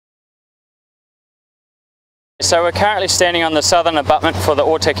So we're currently standing on the southern abutment for the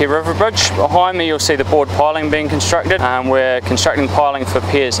Ōtaki River Bridge. Behind me you'll see the board piling being constructed. We're constructing piling for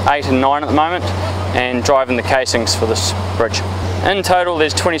piers 8 and 9 at the moment and driving the casings for this bridge. In total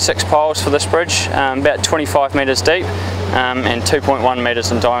there's 26 piles for this bridge, about 25 metres deep and 2.1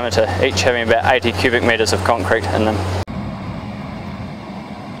 metres in diameter, each having about 80 cubic metres of concrete in them.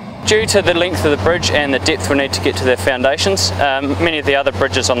 Due to the length of the bridge and the depth we need to get to the foundations, many of the other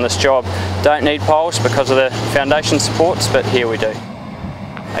bridges on this job don't need piles because of the foundation supports, but here we do.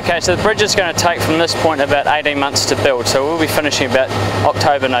 Okay, so the bridge is going to take from this point about 18 months to build, so we'll be finishing about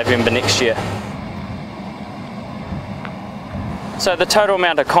October, November next year. So the total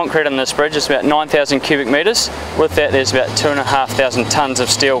amount of concrete in this bridge is about 9,000 cubic metres. With that there's about 2,500 tonnes of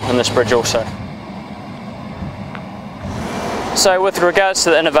steel in this bridge also. So with regards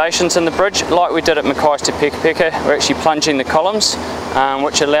to the innovations in the bridge, like we did at Mackay's to Pekapeka, we're actually plunging the columns,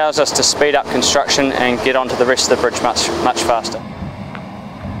 which allows us to speed up construction and get onto the rest of the bridge much faster.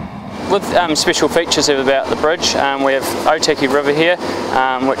 With special features about the bridge, we have Ōtaki River here,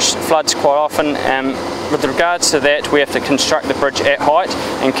 which floods quite often. With regards to that, we have to construct the bridge at height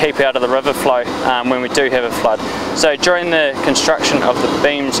and keep out of the river flow when we do have a flood. So during the construction of the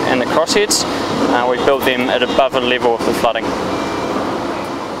beams and the crossheads, we build them at above the level of the flooding.